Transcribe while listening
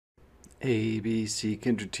ABC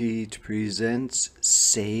Kinderteach presents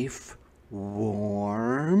Safe,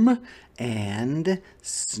 Warm, and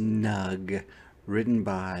Snug. Written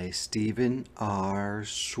by Stephen R.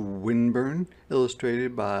 Swinburne,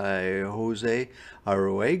 illustrated by Jose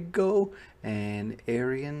Arroego and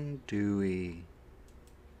Arian Dewey.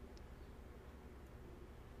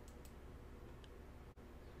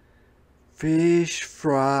 Fish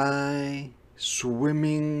fry,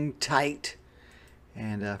 swimming tight.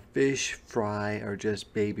 And a fish fry are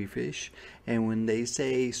just baby fish. And when they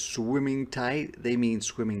say swimming tight, they mean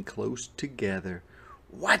swimming close together.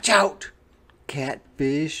 Watch out!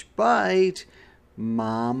 Catfish bite.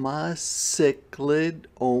 Mama cichlid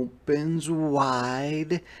opens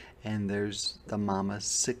wide. And there's the mama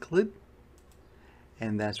cichlid.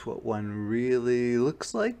 And that's what one really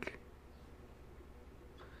looks like.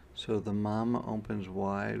 So the mama opens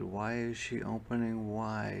wide. Why is she opening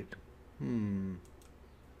wide?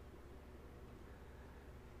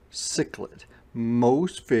 Cichlid.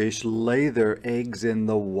 Most fish lay their eggs in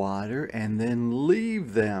the water and then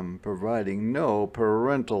leave them, providing no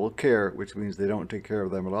parental care, which means they don't take care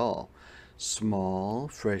of them at all. Small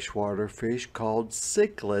freshwater fish called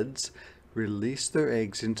cichlids release their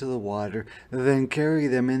eggs into the water, then carry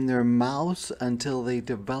them in their mouths until they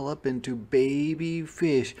develop into baby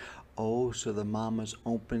fish. Oh, so the mama's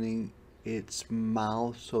opening its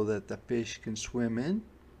mouth so that the fish can swim in?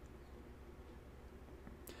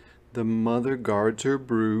 The mother guards her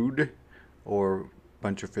brood, or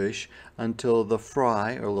bunch of fish, until the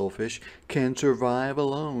fry, or little fish, can survive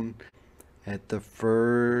alone. At the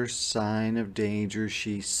first sign of danger,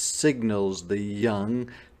 she signals the young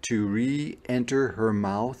to re-enter her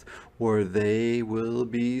mouth, where they will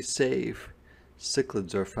be safe.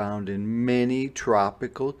 Cichlids are found in many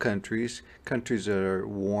tropical countries that are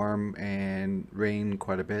warm and rain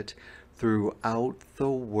quite a bit, throughout the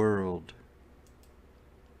world.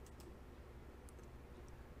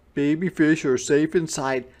 Baby fish are safe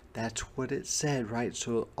inside. That's what it said, right?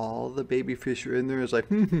 So all the baby fish are in there. It's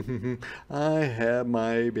like, I have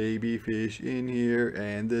my baby fish in here,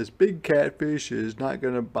 and this big catfish is not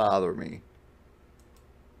going to bother me.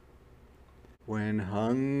 When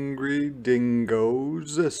hungry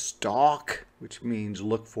dingoes stalk, which means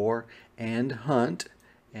look for, and hunt,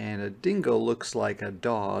 and a dingo looks like a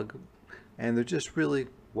dog, and they're just really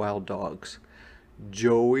wild dogs.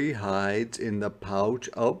 Joey hides in the pouch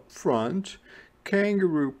up front.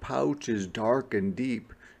 Kangaroo pouch is dark and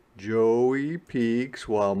deep. Joey peeks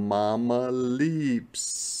while Mama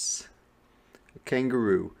leaps.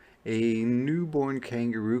 Kangaroo. A newborn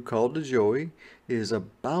kangaroo called a Joey is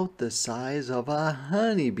about the size of a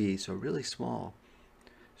honeybee, so really small.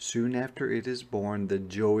 Soon after it is born, the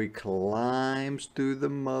Joey climbs through the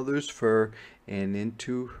mother's fur and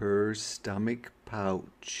into her stomach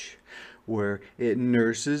pouch, where it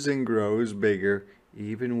nurses and grows bigger.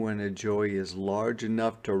 Even when a Joey is large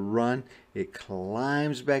enough to run, it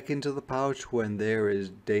climbs back into the pouch when there is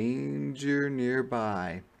danger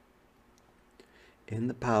nearby. In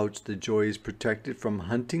the pouch, the Joey is protected from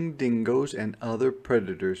hunting dingoes and other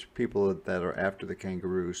predators, people that are after the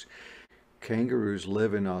kangaroos. Kangaroos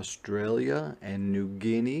live in Australia and New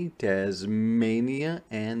Guinea, Tasmania,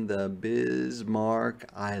 and the Bismarck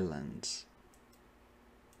Islands.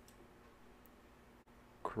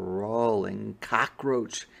 Crawling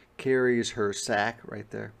cockroach carries her sack right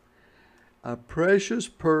there. A precious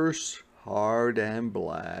purse, hard and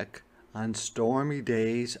black, on stormy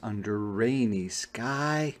days under rainy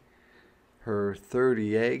sky. Her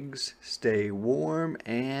 30 eggs stay warm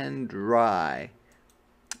and dry.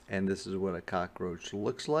 And this is what a cockroach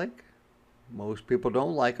looks like. Most people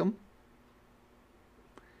don't like them.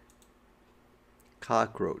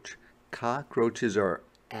 Cockroach. Cockroaches are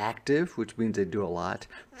active, which means they do a lot.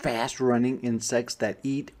 Fast-running insects that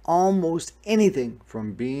eat almost anything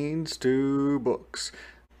from beans to books.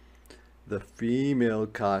 The female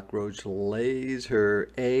cockroach lays her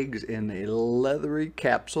eggs in a leathery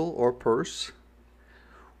capsule or purse,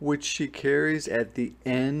 which she carries at the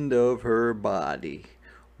end of her body.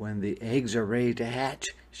 When the eggs are ready to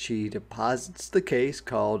hatch, she deposits the case,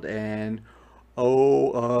 called an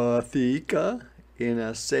ootheca, in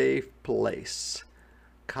a safe place.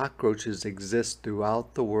 Cockroaches exist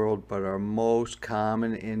throughout the world, but are most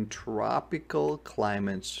common in tropical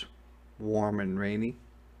climates, warm and rainy.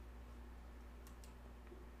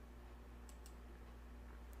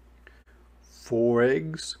 Four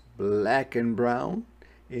eggs, black and brown,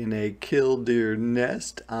 in a killdeer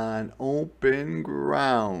nest on open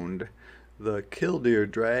ground. The killdeer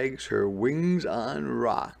drags her wings on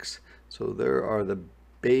rocks. So there are the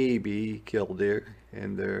baby killdeer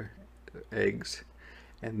and their eggs.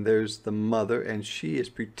 And there's the mother, and she is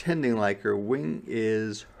pretending like her wing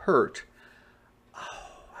is hurt.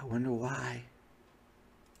 Oh, I wonder why.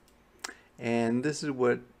 And this is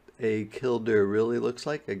what a killdeer really looks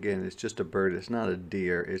like. Again, it's just a bird. It's not a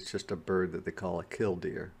deer. It's just a bird that they call a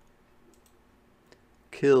killdeer.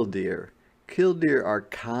 Killdeer. Killdeer are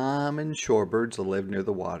common shorebirds that live near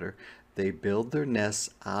the water. They build their nests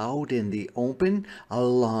out in the open,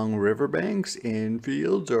 along riverbanks, in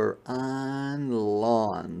fields, or on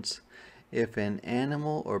lawns. If an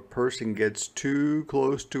animal or person gets too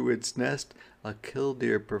close to its nest, a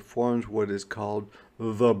killdeer performs what is called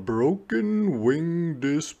the broken wing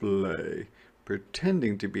display.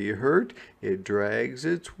 Pretending to be hurt, it drags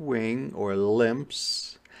its wing or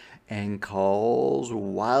limps and calls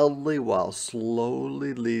wildly while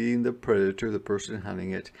slowly leading the predator, the person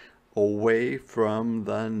hunting it, away from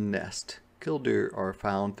the nest. Killdeer are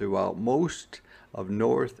found throughout most of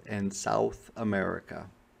North and South America.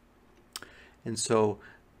 And so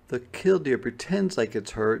the killdeer pretends like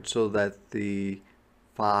it's hurt so that the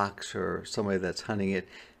fox or somebody that's hunting it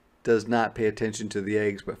does not pay attention to the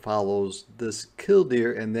eggs but follows this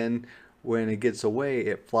killdeer, and then when it gets away,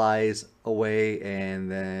 it flies away,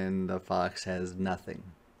 and then the fox has nothing.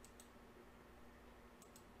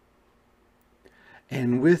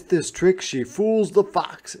 And with this trick, she fools the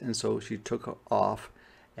fox, and so she took off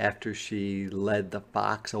after she led the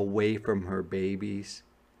fox away from her babies.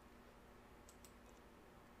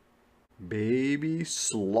 Baby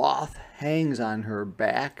sloth hangs on her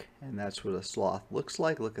back, and that's what a sloth looks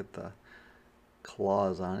like. Look at the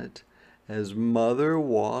claws on it. As mother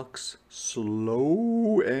walks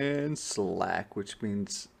slow and slack, which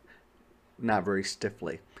means not very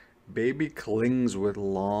stiffly. Baby clings with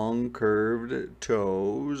long curved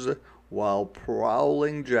toes, while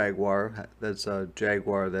prowling jaguar, that's a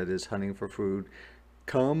jaguar that is hunting for food,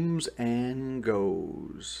 comes and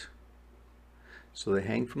goes. So they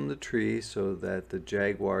hang from the tree so that the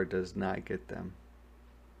jaguar does not get them.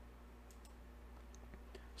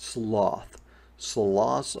 Sloth.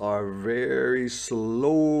 Sloths are very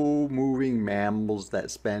slow-moving mammals that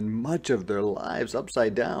spend much of their lives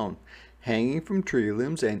upside down, hanging from tree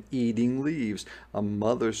limbs and eating leaves. A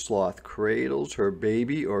mother sloth cradles her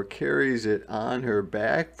baby or carries it on her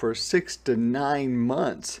back for 6 to 9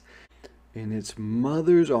 months. In its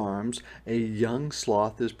mother's arms, a young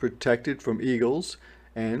sloth is protected from eagles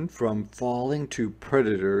and from falling to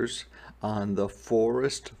predators on the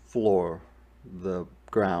forest floor, the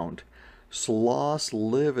ground. Sloths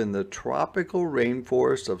live in the tropical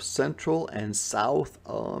rainforests of Central and South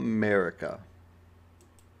America.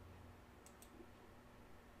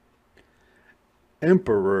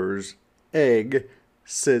 Emperor's egg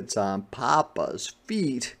sits on Papa's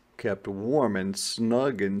feet, kept warm and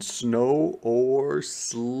snug in snow or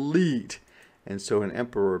sleet. And so an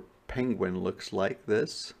emperor penguin looks like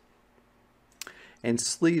this. And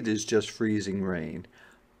sleet is just freezing rain.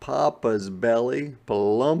 Papa's belly,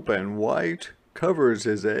 plump and white, covers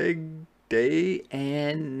his egg day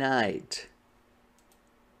and night.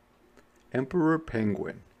 Emperor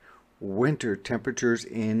penguin. Winter temperatures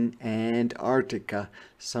in Antarctica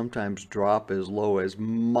sometimes drop as low as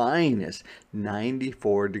minus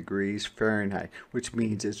 94 degrees Fahrenheit, which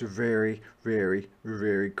means it's very, very,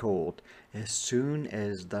 very cold. As soon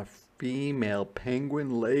as the female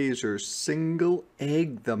penguin lays her single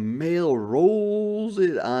egg, the male rolls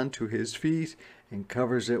it onto his feet and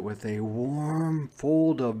covers it with a warm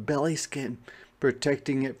fold of belly skin,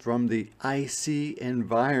 protecting it from the icy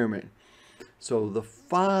environment. So the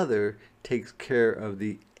father takes care of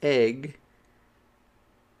the egg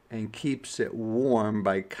and keeps it warm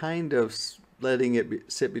by kind of letting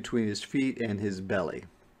it sit between his feet and his belly.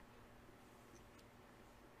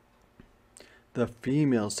 The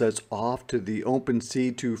female sets off to the open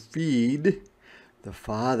sea to feed. The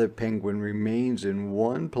father penguin remains in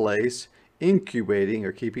one place, incubating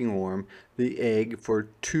or keeping warm the egg for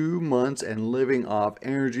 2 months and living off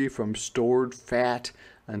energy from stored fat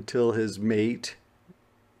until his mate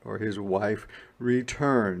or his wife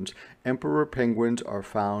returns. Emperor penguins are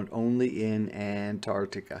found only in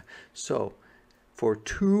Antarctica. So for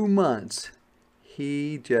 2 months,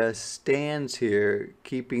 he just stands here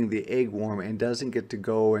keeping the egg warm and doesn't get to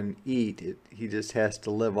go and eat it. He just has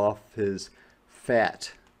to live off his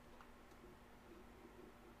fat.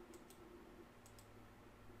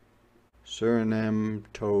 Suriname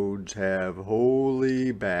toads have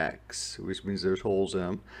holy backs, which means there's holes in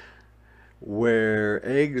them, where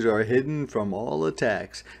eggs are hidden from all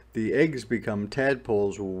attacks. The eggs become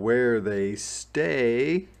tadpoles where they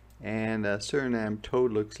stay, and a Suriname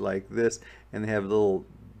toad looks like this, and they have little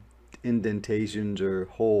indentations or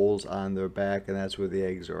holes on their back, and that's where the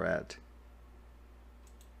eggs are at.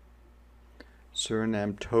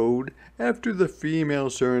 Suriname toad. After the female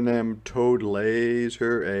Suriname toad lays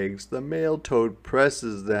her eggs, the male toad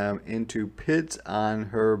presses them into pits on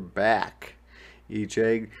her back. Each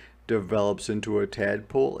egg develops into a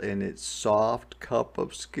tadpole in its soft cup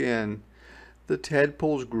of skin. The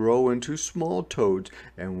tadpoles grow into small toads,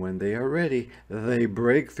 and when they are ready, they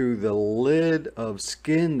break through the lid of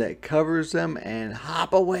skin that covers them and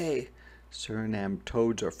hop away. Suriname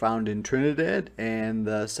toads are found in Trinidad and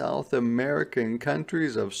the South American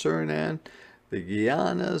countries of Suriname, the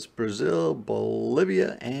Guianas, Brazil,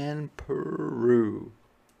 Bolivia, and Peru.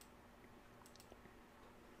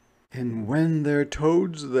 And when they're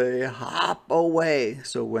toads, they hop away.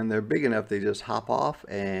 So when they're big enough, they just hop off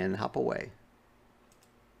and hop away.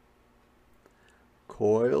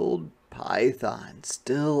 Coiled python,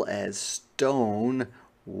 still as stone,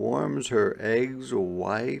 warms her eggs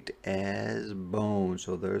white as bone.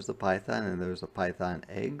 So there's the python, and there's the python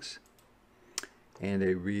eggs. And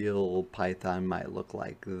a real python might look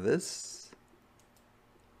like this.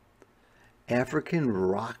 African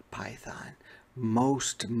rock python.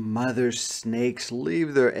 Most mother snakes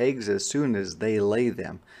leave their eggs as soon as they lay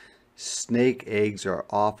them. Snake eggs are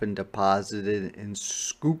often deposited in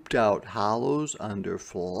scooped out hollows under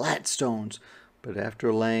flat stones, but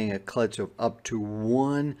after laying a clutch of up to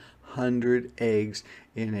 100 eggs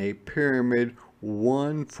in a pyramid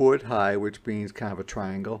 1 foot high, which means kind of a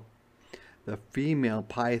triangle, the female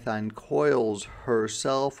python coils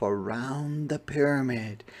herself around the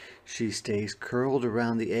pyramid. She stays curled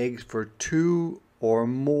around the eggs for 2 or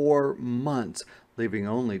more months, leaving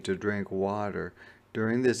only to drink water.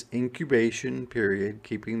 During this incubation period,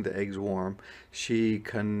 keeping the eggs warm, she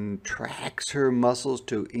contracts her muscles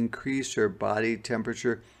to increase her body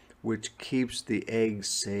temperature, which keeps the eggs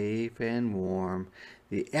safe and warm.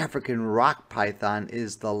 The African rock python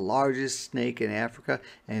is the largest snake in Africa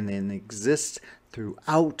and then exists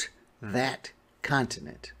throughout that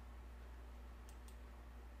continent.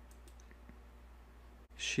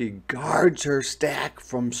 She guards her stack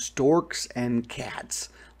from storks and cats,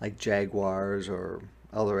 like jaguars or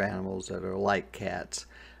other animals that are like cats,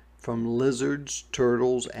 from lizards,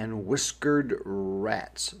 turtles, and whiskered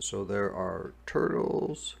rats. So there are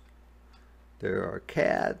turtles, there are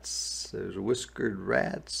cats, there's whiskered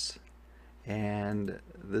rats, and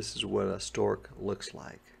this is what a stork looks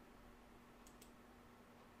like.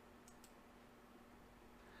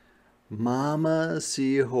 Mama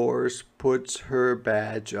seahorse puts her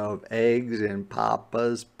batch of eggs in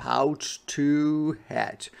Papa's pouch to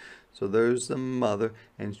hatch. So there's the mother,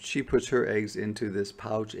 and she puts her eggs into this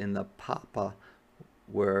pouch in the Papa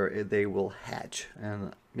where they will hatch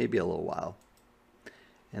in maybe a little while.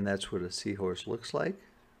 And that's what a seahorse looks like.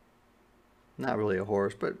 Not really a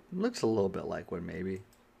horse, but looks a little bit like one maybe.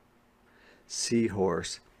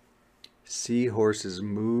 Seahorse. Seahorses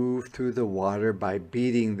move through the water by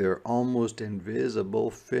beating their almost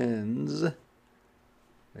invisible fins.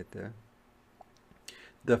 Right there.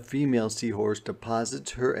 The female seahorse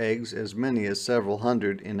deposits her eggs, as many as several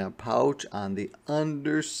hundred, in a pouch on the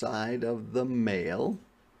underside of the male.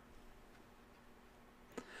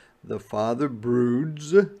 The father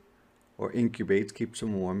broods or incubates, keeps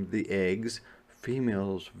them warm, the eggs.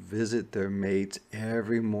 Females visit their mates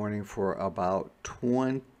every morning for about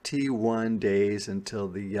 21 days until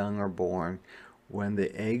the young are born. When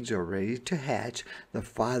the eggs are ready to hatch, the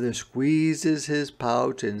father squeezes his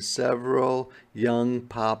pouch and several young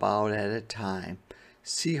pop out at a time.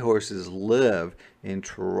 Seahorses live in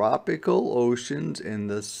tropical oceans in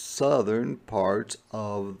the southern parts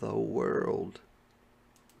of the world.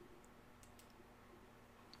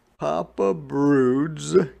 Papa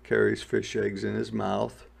broods, carries fish eggs in his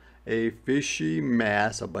mouth, a fishy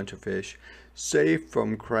mass, a bunch of fish, safe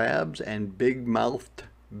from crabs and big-mouthed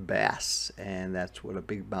bass. And that's what a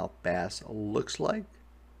big-mouthed bass looks like.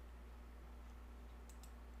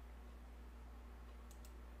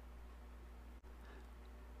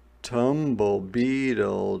 Tumble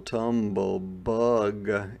beetle, tumble bug,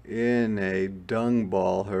 in a dung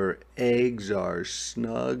ball her eggs are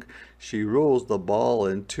snug. She rolls the ball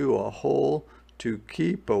into a hole to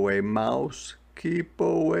keep away mouse, keep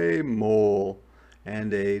away mole.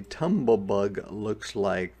 And a tumblebug looks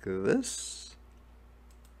like this.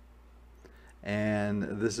 And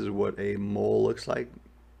this is what a mole looks like.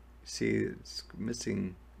 See, it's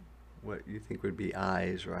missing what you think would be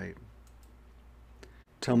eyes, right?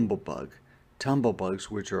 Tumblebug. Tumblebugs,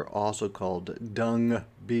 which are also called dung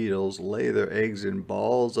beetles, lay their eggs in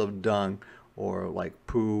balls of dung or like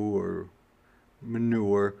poo or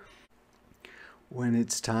manure. When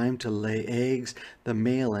it's time to lay eggs, the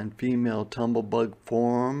male and female tumblebug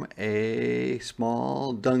form a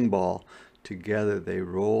small dung ball. Together they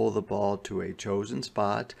roll the ball to a chosen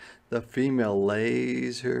spot. The female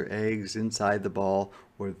lays her eggs inside the ball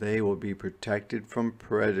where they will be protected from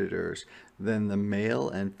predators. Then the male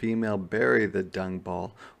and female bury the dung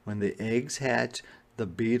ball. When the eggs hatch, the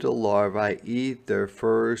beetle larvae eat their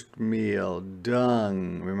first meal.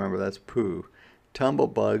 Dung. Remember, that's poo.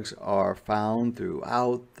 Tumblebugs are found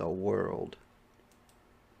throughout the world.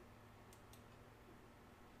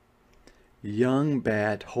 Young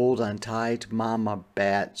bat, hold on tight, mama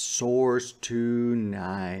bat soars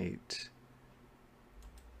tonight.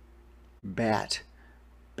 Bat.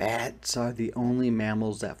 Bats are the only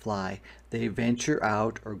mammals that fly. They venture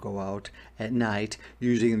out or go out at night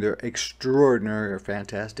using their extraordinary or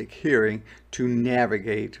fantastic hearing to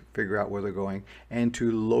navigate, figure out where they're going, and to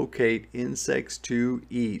locate insects to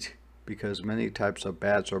eat. Because many types of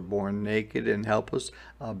bats are born naked and helpless,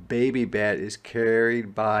 a baby bat is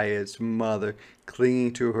carried by its mother,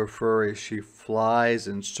 clinging to her fur as she flies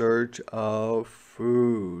in search of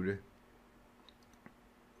food.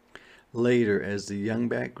 Later, as the young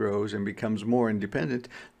bat grows and becomes more independent,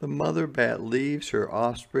 the mother bat leaves her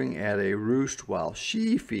offspring at a roost while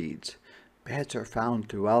she feeds. Bats are found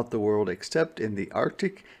throughout the world except in the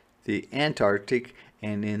Arctic, the Antarctic,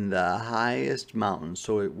 and in the highest mountains.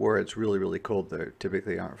 So where it's really, really cold, they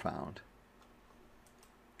typically aren't found.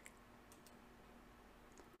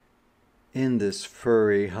 In this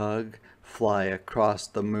furry hug, fly across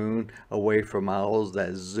the moon, away from owls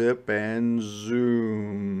that zip and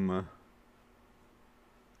zoom.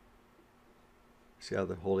 See how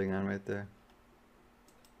they're holding on right there?